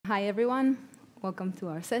Hi, everyone. Welcome to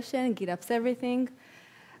our session, GitOps Everything.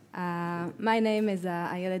 My name is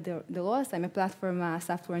Ayelet de-Roos. I'm a platform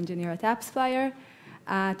software engineer at AppsFlyer.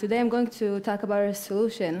 Today, I'm going to talk about a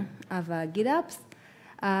solution of GitOps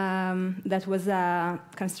that was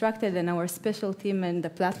constructed in our special team in the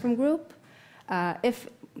platform group.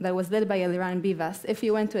 That was led by Eliran Bivas. If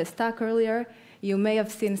you went to a stack earlier, you may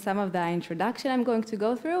have seen some of the introduction I'm going to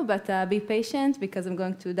go through, but be patient because I'm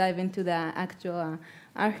going to dive into the actual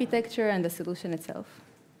architecture and the solution itself.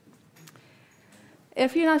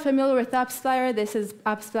 If you're not familiar with AppsFlyer, this is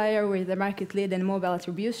AppsFlyer. We're the market lead in mobile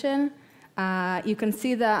attribution. You can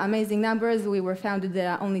see the amazing numbers. We were founded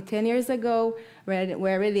only 10 years ago. We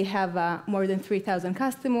already have more than 3,000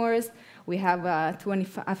 customers. We have 20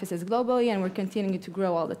 offices globally, and we're continuing to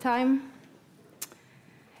grow all the time.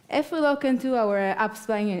 If we look into our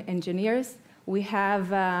AppsFlyer engineers, we have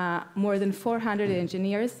more than 400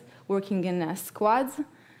 engineers working in squads.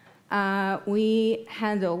 We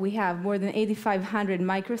have more than 8,500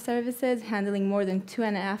 microservices handling more than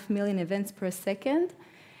 2.5 million events per second.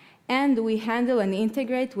 And we handle and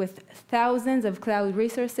integrate with thousands of cloud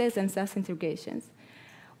resources and SaaS integrations.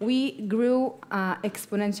 We grew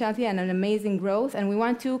exponentially and an amazing growth, and we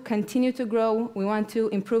want to continue to grow. We want to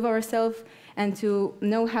improve ourselves and to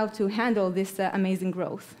know how to handle this amazing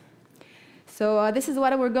growth. So this is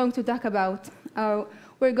what we're going to talk about.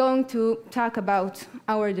 We're going to talk about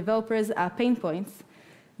our developers' pain points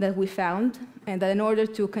that we found, and that in order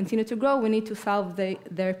to continue to grow, we need to solve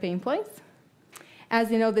their pain points.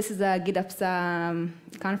 As you know, this is a GitOps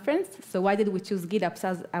conference, so why did we choose GitOps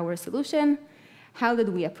as our solution? How did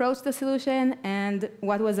we approach the solution? And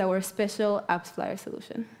what was our special AppsFlyer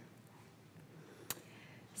solution?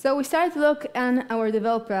 So we started to look at our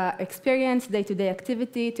developer experience, day-to-day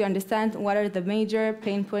activity, to understand what are the major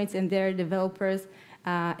pain points in their developers'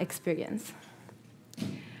 experience.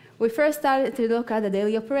 We first started to look at the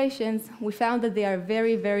daily operations. We found that they are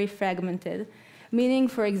very, very fragmented, meaning,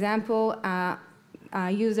 for example, a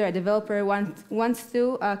developer wants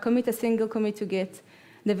to commit a single commit to Git,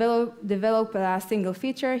 develop a single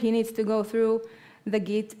feature. He needs to go through the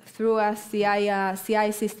Git, through a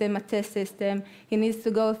CI system, a test system. He needs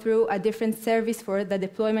to go through a different service for the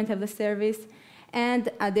deployment of the service, and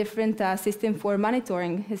a different system for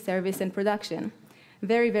monitoring his service and production.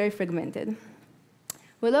 Very, very fragmented.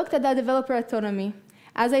 We looked at the developer autonomy.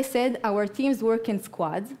 As I said, our teams work in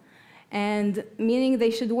squads, and meaning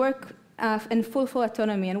they should work in full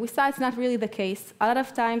autonomy. And we saw it's not really the case. A lot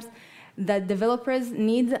of times, the developers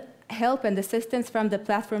need help and assistance from the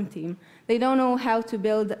platform team. They don't know how to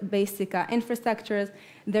build basic infrastructures.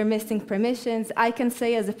 They're missing permissions. I can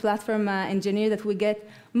say as a platform engineer that we get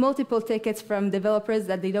multiple tickets from developers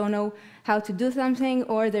that they don't know how to do something,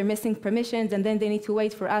 or they're missing permissions, and then they need to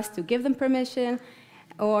wait for us to give them permission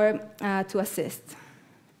or to assist.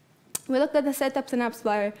 We looked at the setups in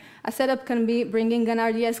AppsFlyer. A setup can be bringing an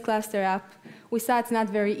RDS cluster up. We saw it's not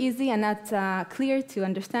very easy and not clear to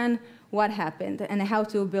understand what happened and how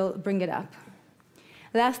to bring it up.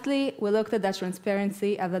 Lastly, we looked at the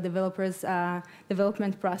transparency of the developer's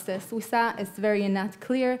development process. We saw it's very not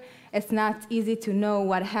clear. It's not easy to know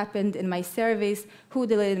what happened in my service, who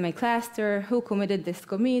deleted my cluster, who committed this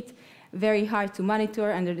commit. Very hard to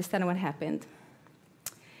monitor and understand what happened.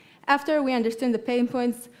 After we understood the pain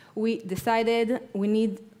points, we decided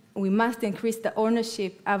we must increase the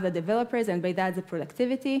ownership of the developers, and by that, the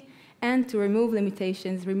productivity, and to remove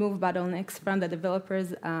limitations, remove bottlenecks from the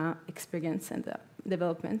developers' experience and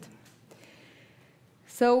development.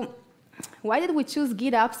 So why did we choose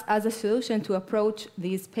GitOps as a solution to approach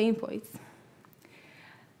these pain points?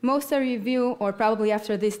 Most of you, or probably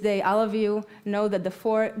after this day, all of you know that the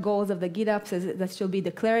 4 goals of the GitOps is that should be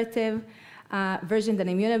declarative, versioned and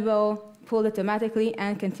immutable, pulled automatically,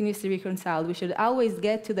 and continuously reconciled. We should always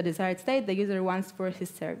get to the desired state the user wants for his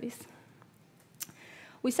service.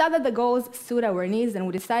 We saw that the goals suit our needs, and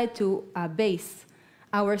we decided to base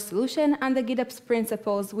our solution on the GitOps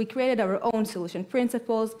principles. We created our own solution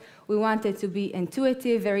principles. We wanted to be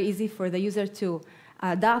intuitive, very easy for the user to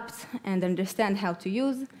adopt and understand how to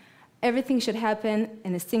use. Everything should happen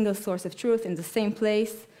in a single source of truth in the same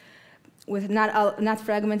place, with not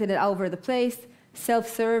fragmented all over the place.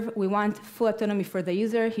 Self-serve, we want full autonomy for the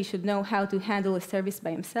user. He should know how to handle a service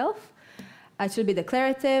by himself. It should be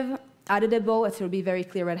declarative, auditable, it should be very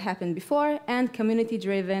clear what happened before, and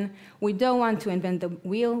community-driven. We don't want to invent the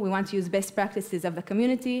wheel. We want to use best practices of the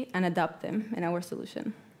community and adopt them in our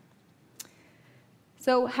solution.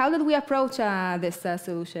 So how did we approach this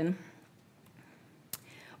solution?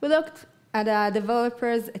 We looked At a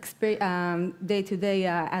developer's day-to-day,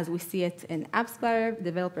 as we see it in AppsFlyer,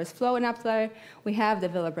 developers flow in AppsFlyer, we have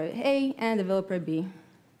developer A and developer B.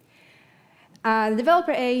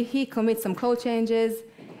 Developer A, he commits some code changes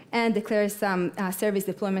and declares some service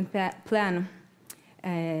deployment plan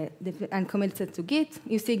and commits it to Git.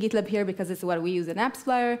 You see GitLab here because it's what we use in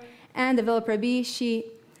AppsFlyer. And developer B, she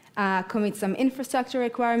commits some infrastructure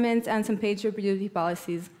requirements and some PagerDuty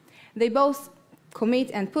policies. They both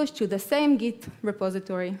commit and push to the same Git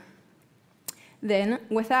repository. Then,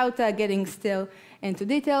 without getting still into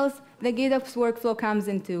details, the GitOps workflow comes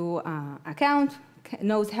into account,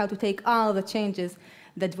 knows how to take all the changes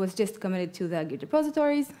that was just committed to the Git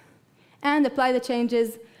repositories, and apply the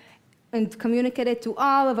changes and communicate it to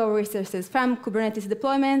all of our resources, from Kubernetes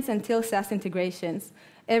deployments until SaaS integrations.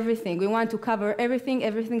 Everything. We want to cover everything.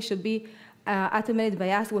 Everything should be automated by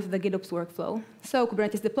us with the GitOps workflow. So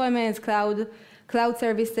Kubernetes deployments, cloud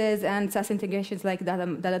services, and SaaS integrations like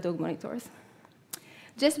Datadog monitors.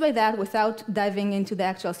 Just by that, without diving into the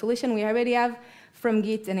actual solution, we already have from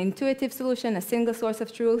Git an intuitive solution, a single source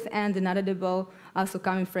of truth, and an auditable also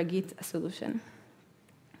coming from a Git solution.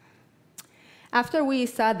 After we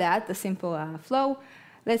saw that, the simple flow,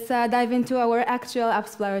 let's dive into our actual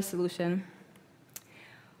AppsFlyer solution.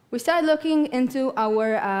 We started looking into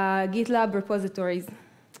our GitLab repositories.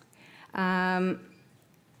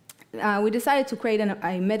 We decided to create a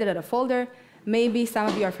metadata folder. Maybe some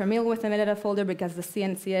of you are familiar with the metadata folder because the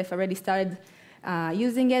CNCF already started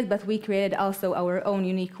using it, but we created also our own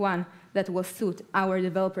unique one that will suit our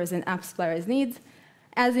developers and AppsFlyer's needs.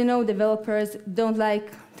 As you know, developers don't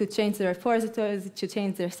like to change their repositories, to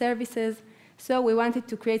change their services, so we wanted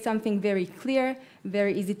to create something very clear,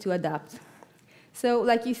 very easy to adapt. So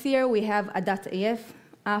like you see here, we have a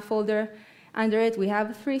 .af folder. Under it, we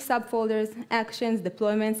have 3 subfolders: actions,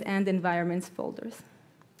 deployments, and environments folders.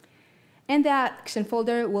 In the action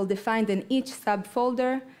folder, we'll define in each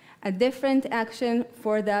subfolder a different action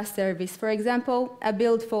for the service. For example, a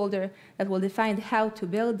build folder that will define how to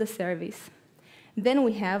build the service. Then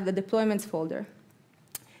we have the deployments folder.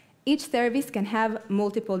 Each service can have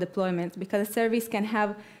multiple deployments because a service can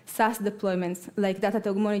have SaaS deployments like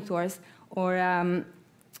Datadog monitors or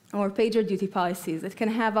PagerDuty policies. It can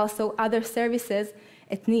have also other services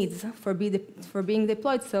it needs for being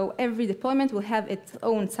deployed. So every deployment will have its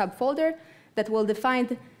own subfolder that will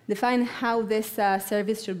define how this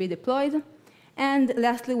service should be deployed. And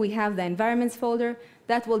lastly, we have the environments folder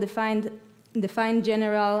that will define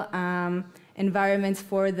general environments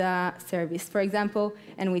for the service. For example,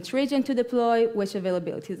 in which region to deploy, which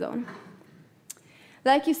availability zone.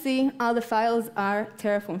 Like you see, all the files are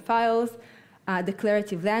Terraform files,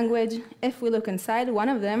 declarative language. If we look inside one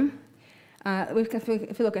of them,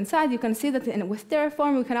 if you look inside, you can see that with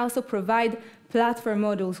Terraform, we can also provide platform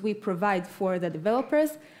modules we provide for the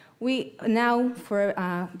developers. We now, for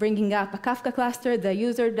bringing up a Kafka cluster, the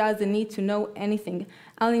user doesn't need to know anything.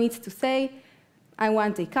 All he needs to say, I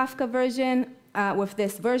want a Kafka version with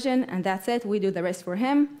this version, and that's it. We do the rest for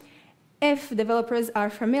him. If developers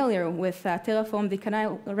are familiar with Terraform, they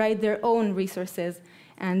can write their own resources,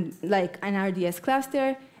 and like an RDS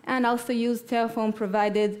cluster, and also use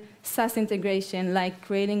Terraform-provided SaaS integration, like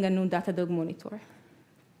creating a new Datadog monitor.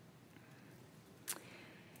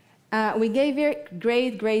 We gave it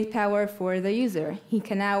great power for the user. He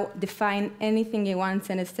can now define anything he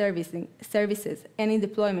wants in his services, any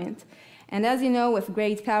deployment. And as you know, with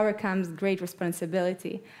great power comes great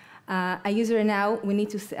responsibility. A user now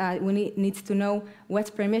needs to know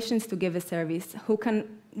what permissions to give a service, who can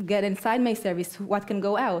get inside my service, what can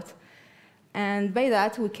go out. And by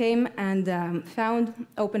that, we came and found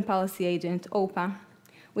Open Policy Agent, OPA,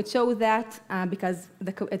 which shows that because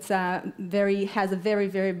it has a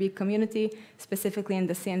very big community, specifically in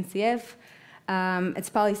the CNCF. It's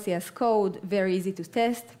policy as code, very easy to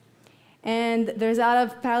test. And there's a lot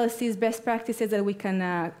of policies, best practices that we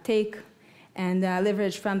can take and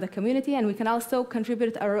leverage from the community, and we can also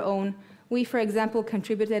contribute our own. We, for example,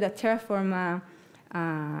 contributed a Terraform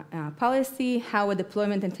policy, how a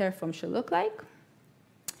deployment in Terraform should look like.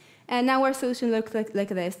 And now our solution looks like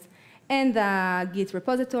this. In the Git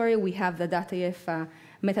repository, we have the .af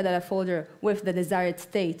metadata folder with the desired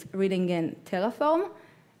state reading in Terraform.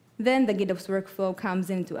 Then the GitOps workflow comes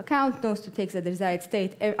into account, knows to take the desired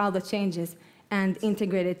state, all the changes, and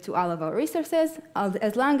integrate it to all of our resources,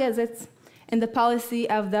 as long as it's in the policy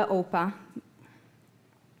of the OPA.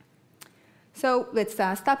 So let's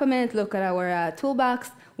stop a minute, look at our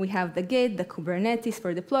toolbox. We have the Git, the Kubernetes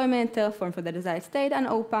for deployment, Terraform for the desired state, and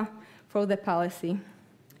OPA for the policy.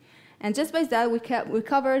 And just by that, we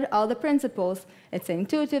covered all the principles. It's an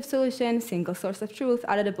intuitive solution, single source of truth,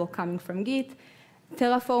 auditable coming from Git.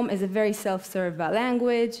 Terraform is a very self-serve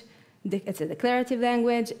language. It's a declarative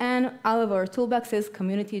language, and all of our toolbox is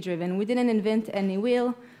community-driven. We didn't invent any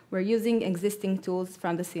wheel. We're using existing tools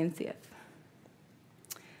from the CNCF.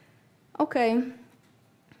 OK,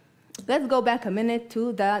 let's go back a minute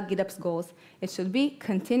to the GitOps goals. It should be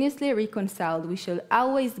continuously reconciled. We should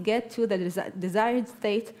always get to the desired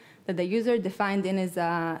state that the user defined in his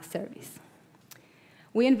service.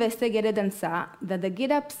 We investigated and saw that the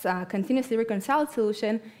GitOps continuously reconciled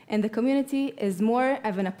solution in the community is more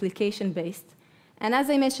of an application-based. And as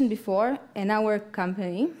I mentioned before, in our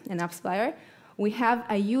company, in AppsFlyer, we have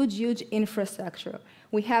a huge, huge infrastructure.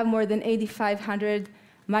 We have more than 8,500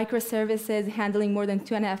 microservices handling more than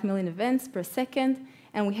 2.5 million events per second,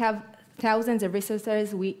 and we have thousands of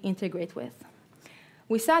resources we integrate with.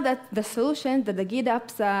 We saw that the solution that the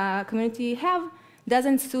GitOps community have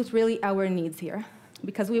doesn't suit really our needs here,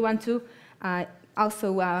 because we want to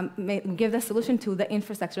also give the solution to the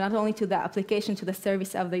infrastructure, not only to the application, to the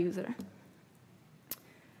service of the user.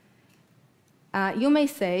 You may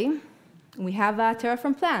say, we have a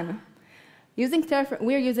Terraform plan. We're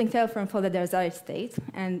using Terraform for the desired state,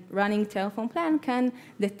 and running Terraform plan can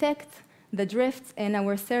detect the drifts in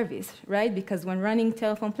our service, right? Because when running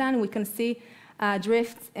Terraform plan, we can see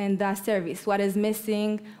drifts in the service, what is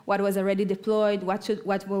missing, what was already deployed,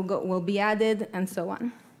 what will be added, and so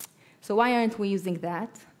on. So why aren't we using that?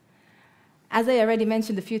 As I already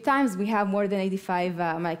mentioned a few times, we have more than 85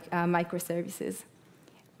 microservices.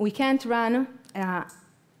 We can't run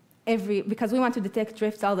because we want to detect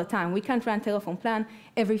drifts all the time. We can't run Terraform plan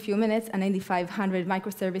every few minutes and 8,500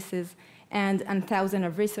 microservices and 1,000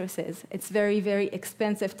 of resources. It's very, very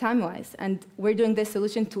expensive time-wise. And we're doing this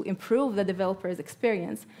solution to improve the developer's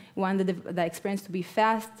experience. We want the experience to be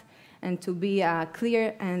fast and to be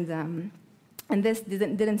clear, and this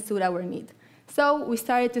didn't suit our need. So we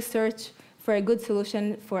started to search for a good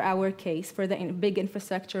solution for our case, for the big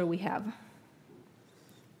infrastructure we have.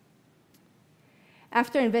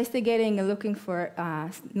 After investigating and looking for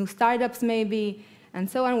new startups, maybe, and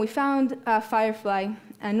so on, we found Firefly,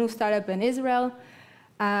 a new startup in Israel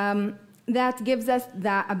that gives us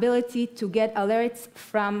the ability to get alerts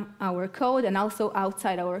from our code and also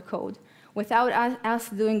outside our code. Without us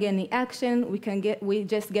doing any action, we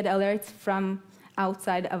just get alerts from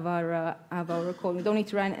outside of our code. We don't need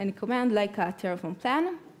to run any command like a Terraform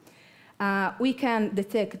plan. We can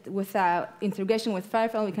detect, without integration with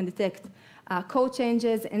Firefly, we can detect code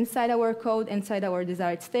changes inside our code, inside our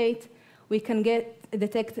desired state. We can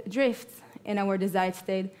detect drifts in our desired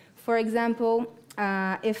state. For example,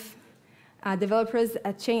 if developers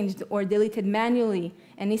changed or deleted manually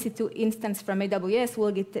an EC2 instance from AWS,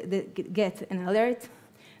 we'll get an alert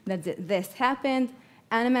that this happened.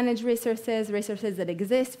 Unmanaged resources that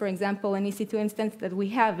exist, for example, an EC2 instance that we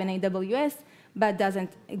have in AWS but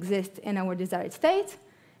doesn't exist in our desired state.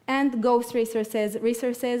 And ghost resources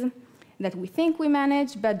that we think we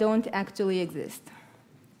manage but don't actually exist.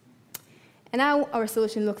 And now our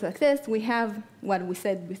solution looks like this. We have what we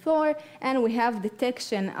said before, and we have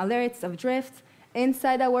detection alerts of drifts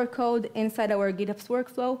inside our code, inside our GitOps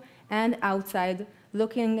workflow, and outside,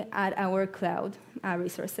 looking at our cloud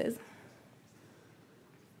resources.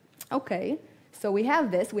 OK, so we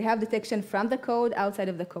have this. We have detection from the code, outside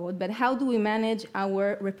of the code. But how do we manage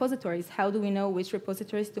our repositories? How do we know which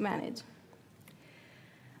repositories to manage?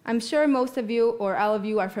 I'm sure most of you or all of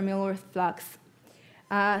you are familiar with Flux.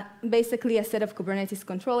 Basically, a set of Kubernetes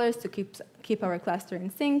controllers to keep our cluster in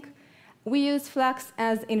sync. We use Flux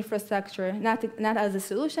as infrastructure, not as a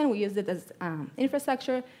solution. We use it as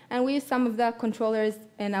infrastructure, and we use some of the controllers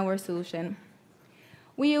in our solution.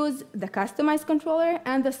 We use the customized controller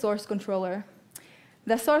and the source controller.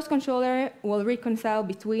 The source controller will reconcile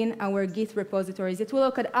between our Git repositories. It will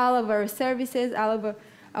look at all of our services, all of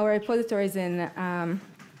our repositories in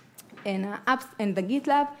apps in the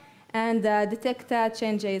GitLab, and detect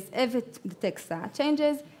changes. If it detects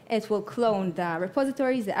changes, it will clone the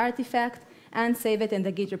repository, the artifact, and save it in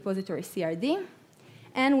the Git repository CRD.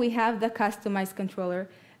 And we have the customized controller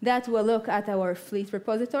that will look at our fleet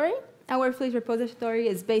repository. Our fleet repository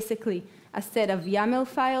is basically a set of YAML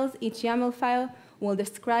files. Each YAML file will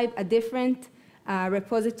describe a different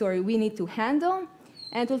repository we need to handle.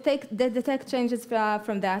 And it will detect changes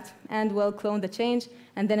from that, and will clone the change,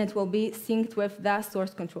 and then it will be synced with the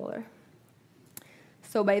source controller.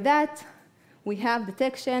 So by that, we have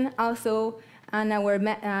detection. Also, on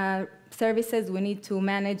our services, we need to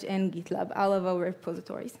manage in GitLab all of our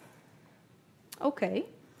repositories. OK.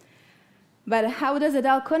 But how does it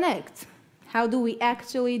all connect? How do we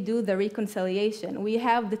actually do the reconciliation? We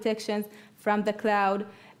have detections from the cloud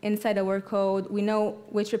inside our code. We know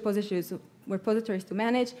which repositories to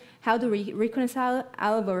manage. How do we reconcile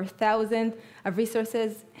all of our thousands of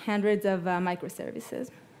resources, hundreds of microservices?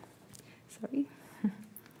 Sorry.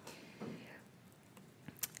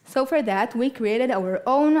 So for that, we created our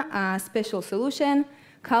own special solution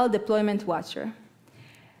called Deployment Watcher.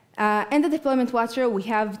 In the Deployment Watcher, we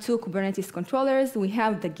have two Kubernetes controllers. We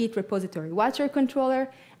have the Git Repository Watcher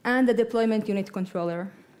controller and the Deployment Unit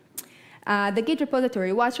controller. The Git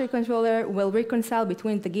Repository Watcher controller will reconcile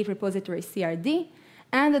between the Git Repository CRD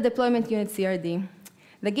and the Deployment Unit CRD.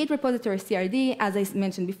 The Git Repository CRD, as I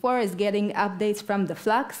mentioned before, is getting updates from the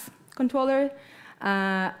Flux controller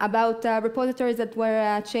about repositories that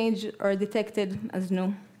were changed or detected as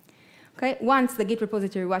new. Okay? Once the Git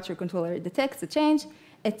Repository Watcher controller detects a change,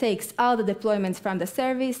 it takes all the deployments from the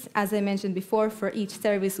service. As I mentioned before, for each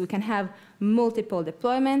service, we can have multiple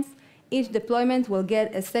deployments. Each deployment will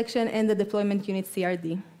get a section in the Deployment Unit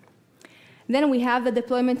CRD. Then we have the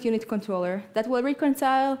Deployment Unit controller that will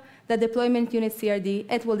reconcile the Deployment Unit CRD.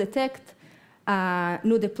 It will detect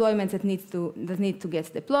new deployments that need to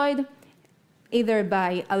get deployed, either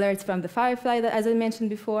by alerts from the Firefly, as I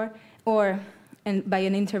mentioned before, or by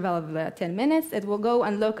an interval of 10 minutes. It will go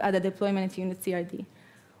and look at the Deployment Unit CRD.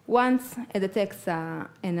 Once it detects a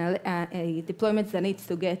deployment that needs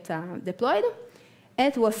to get deployed,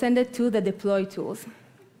 it will send it to the deploy tools.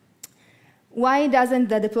 Why doesn't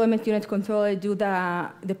the Deployment Unit controller do the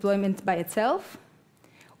deployment by itself?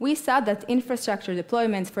 We saw that infrastructure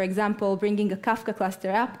deployments, for example, bringing a Kafka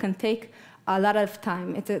cluster up, can take a lot of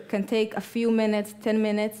time. It can take a few minutes, 10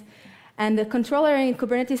 minutes, and the controller in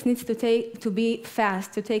Kubernetes needs to be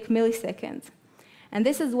fast, to take milliseconds. And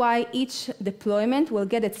this is why each deployment will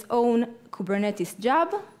get its own Kubernetes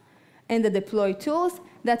job in the deploy tools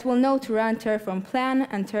that will know to run Terraform plan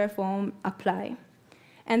and Terraform apply.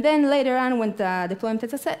 And then later on, when the deployment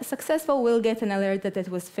is successful, we'll get an alert that it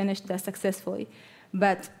was finished successfully.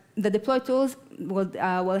 But the deploy tools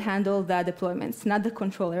will handle the deployments, not the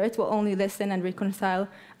controller. It will only listen and reconcile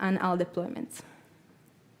on all deployments.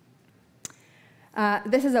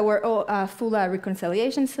 This is our full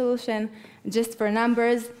reconciliation solution. Just for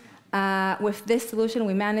numbers, with this solution,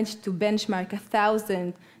 we managed to benchmark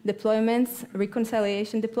 1,000 deployments,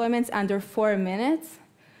 reconciliation deployments, under 4 minutes.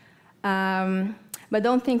 But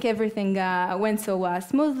don't think everything went so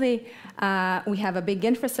smoothly. We have a big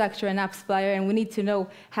infrastructure in AppsFlyer, and we need to know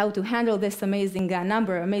how to handle this amazing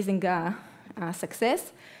amazing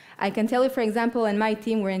success. I can tell you, for example, in my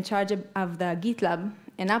team, we're in charge of the GitLab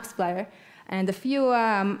in AppsFlyer. And a few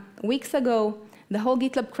weeks ago, the whole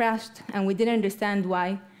GitLab crashed, and we didn't understand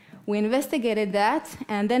why. We investigated that,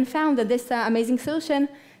 and then found that this amazing solution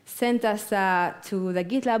sent us to the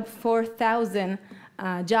GitLab 4,000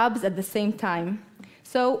 jobs at the same time.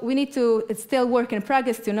 So we need to, it's still work in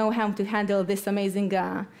progress to know how to handle this amazing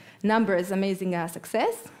numbers, amazing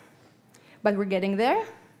success. But we're getting there.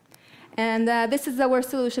 And this is our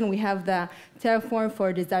solution. We have the Terraform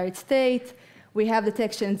for desired state. We have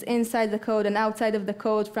detections inside the code and outside of the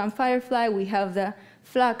code from Firefly. We have the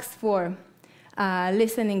Flux for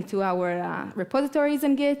listening to our repositories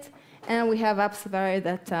in Git. And we have AppsFlyer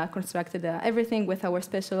that constructed everything with our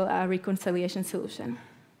special reconciliation solution.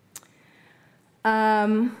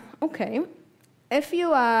 Okay. If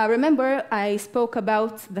you remember, I spoke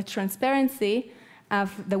about the transparency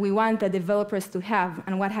that we want the developers to have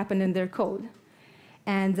and what happened in their code.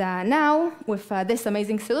 And now, with this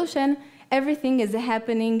amazing solution, everything is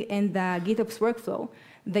happening in the GitOps workflow.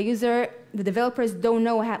 The developers don't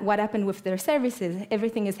know what happened with their services.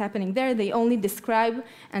 Everything is happening there. They only describe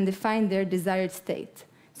and define their desired state.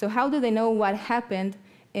 So how do they know what happened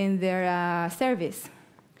in their service?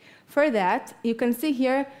 For that, you can see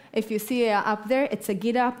here, if you see up there, it's a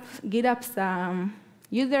GitOps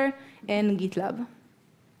user in GitLab.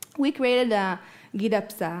 We created a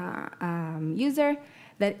GitOps user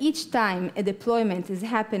that each time a deployment is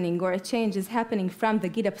happening or a change is happening from the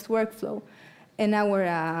GitOps workflow in our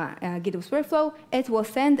GitOps workflow, it will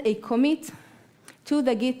send a commit to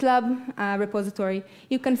the GitLab repository.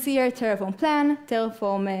 You can see here Terraform plan,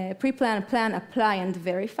 Terraform pre-plan, plan, apply, and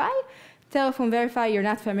verify. Terraform verify you're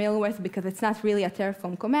not familiar with because it's not really a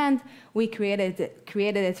Terraform command. We created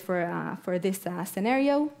it for this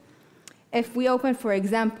scenario. If we open, for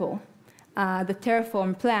example, the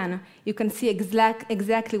Terraform plan, you can see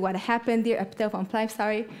exactly what happened here. Terraform plan,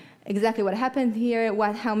 sorry, exactly what happened here,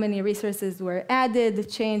 how many resources were added,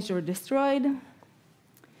 changed, or destroyed.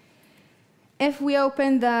 If we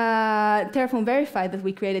open the Terraform verify that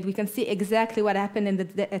we created, we can see exactly what happened in the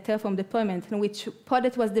Terraform deployment, in which pod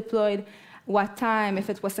it was deployed, what time, if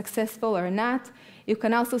it was successful or not. You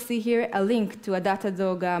can also see here a link to a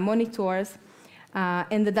Datadog monitors.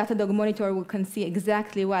 In the Datadog monitor, we can see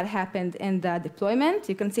exactly what happened in the deployment.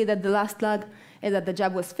 You can see that the last log is that the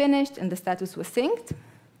job was finished and the status was synced.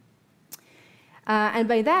 And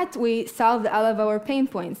by that, we solved all of our pain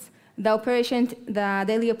points. The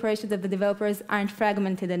daily operations of the developers aren't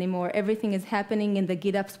fragmented anymore. Everything is happening in the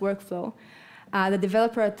GitOps workflow. The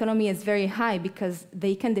developer autonomy is very high because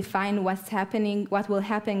they can define what's happening, what will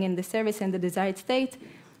happen in the service in the desired state,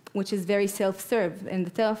 which is very self-serve in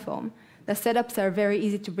the Terraform. The setups are very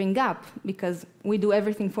easy to bring up because we do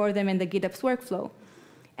everything for them in the GitOps workflow.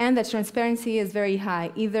 And the transparency is very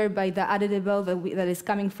high, either by the auditable that is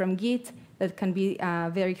coming from Git, that can be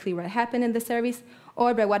very clear what happened in the service,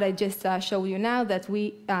 or by what I just showed you now, that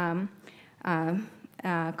we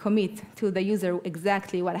commit to the user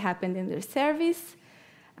exactly what happened in their service.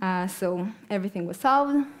 So everything was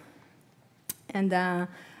solved. And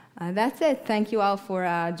that's it. Thank you all for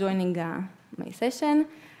joining my session.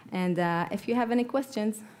 And if you have any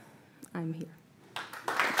questions, I'm here.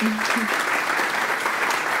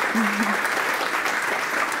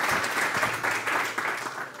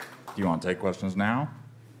 Do you want to take questions now?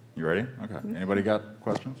 You ready? Okay. Anybody got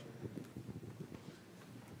questions?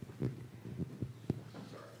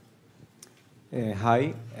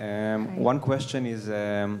 Hi. One question is,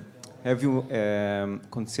 have you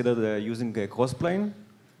considered using a crossplane?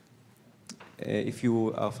 If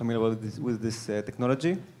you are familiar with this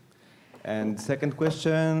technology. And second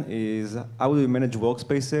question is, how do you manage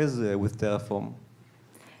workspaces with Terraform?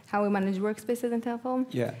 How we manage workspaces in Terraform?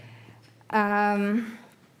 Yeah.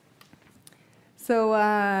 So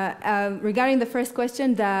regarding the first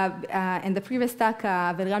question, in the previous talk,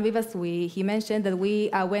 Velran Vivas, he mentioned that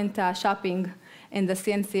we went shopping in the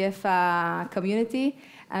CNCF community,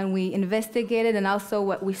 and we investigated, and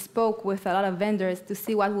also we spoke with a lot of vendors to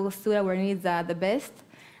see what will suit our needs the best.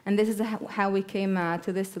 And this is how we came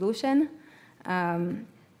to this solution.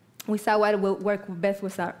 We saw what will work best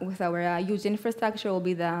with our huge infrastructure, will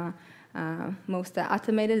be the most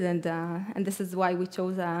automated, and this is why we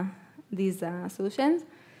chose these solutions.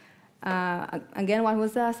 Again, what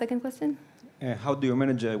was the second question? How do you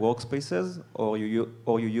manage workspaces, or you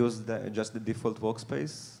use just the default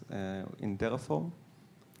workspace in Terraform?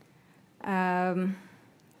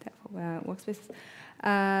 Workspaces.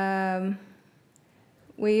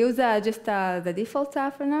 We use just the default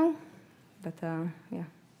for now, but yeah.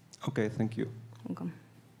 Okay, thank you. Welcome.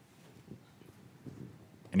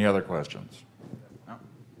 Any other questions? No?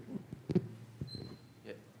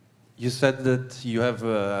 You said that you have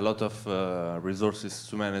a lot of resources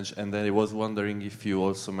to manage, and then I was wondering if you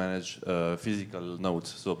also manage physical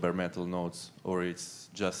nodes, so bare metal nodes, or it's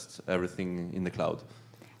just everything in the cloud?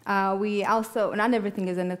 We also, not everything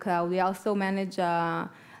is in the cloud. We also manage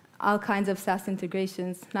all kinds of SaaS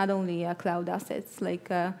integrations, not only cloud assets.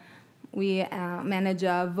 Like we manage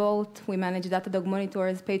Vault, we manage Datadog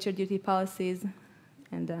monitors, PagerDuty policies,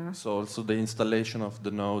 and so also the installation of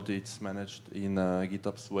the node, it's managed in a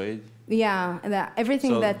GitOps way? Yeah,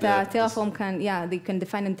 everything so that Terraform can, yeah, they can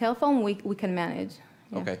define in Terraform, we can manage.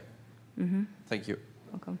 Yeah. Okay. Thank you.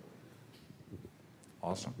 Welcome.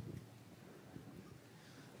 Awesome.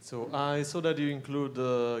 So I saw that you include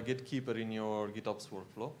Gatekeeper in your GitOps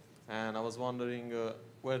workflow, and I was wondering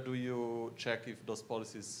where do you check if those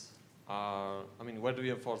policies are, I mean, where do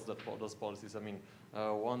you enforce those policies? I mean,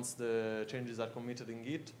 once the changes are committed in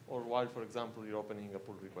Git, or while, for example, you're opening a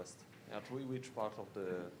pull request? At which part of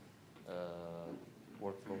the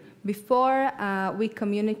workflow? Before we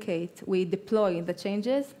communicate, we deploy the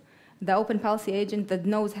changes. The open policy agent that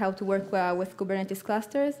knows how to work with Kubernetes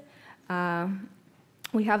clusters,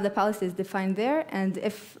 we have the policies defined there, and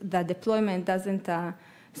if the deployment doesn't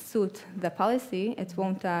suit the policy, it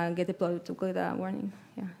won't get deployed to get a warning.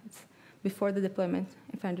 Yeah, it's before the deployment,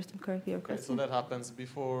 if I understood correctly your question. So that happens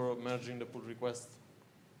before merging the pull request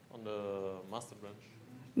on the master branch?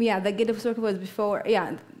 Yeah, the GitOps workflow is before,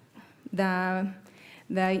 yeah,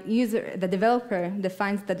 the user, the developer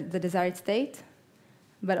defines the desired state,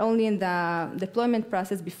 but only in the deployment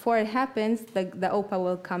process, before it happens, the OPA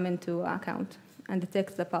will come into account and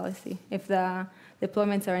detects the policy, if the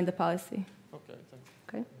deployments are in the policy. Okay, thanks.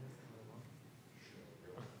 Okay.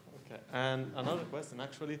 Okay, and another question,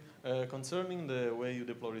 actually, concerning the way you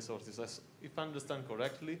deploy resources. If I understand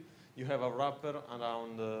correctly, you have a wrapper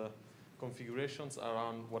around configurations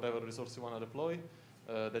around whatever resource you want to deploy,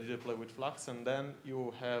 that you deploy with Flux, and then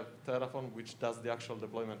you have Terraform, which does the actual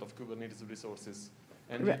deployment of Kubernetes resources.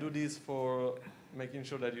 And you do this for making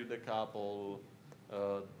sure that you decouple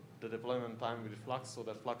the deployment time with Flux so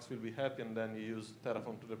that Flux will be happy, and then you use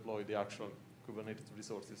Terraform to deploy the actual Kubernetes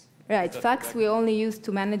resources. Right, Flux we only use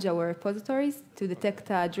to manage our repositories, to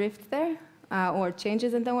detect drift there, or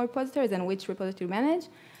changes in our repositories and which repository we manage.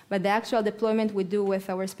 But the actual deployment we do with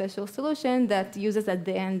our special solution that uses at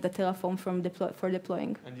the end the Terraform for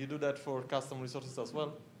deploying. And you do that for custom resources as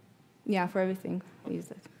well? Yeah, for everything we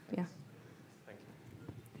use it. Yeah. Thank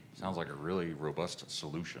you. Sounds like a really robust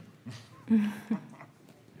solution.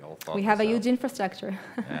 Y'all thought We have a this out. huge infrastructure.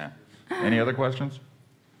 Yeah. Any other questions?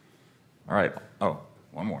 All right. Oh,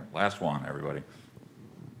 one more. Last one, everybody.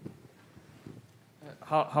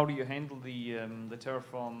 How do you handle the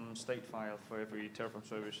Terraform state file for every Terraform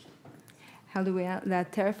service? How do we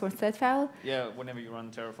that Terraform set file? Yeah, whenever you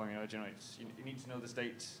run Terraform, it generates. You need to know the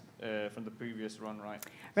state from the previous run, right?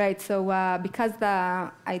 Right. So because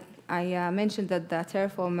I mentioned that the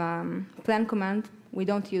Terraform plan command we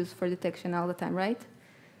don't use for detection all the time, right?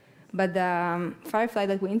 But the Firefly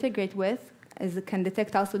that we integrate with can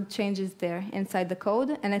detect also changes there inside the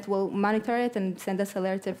code, and it will monitor it and send us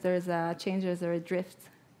alerts if there's changes or a drift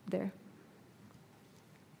there.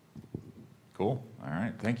 Cool. All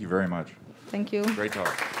right. Thank you very much. Thank you. Great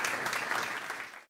talk.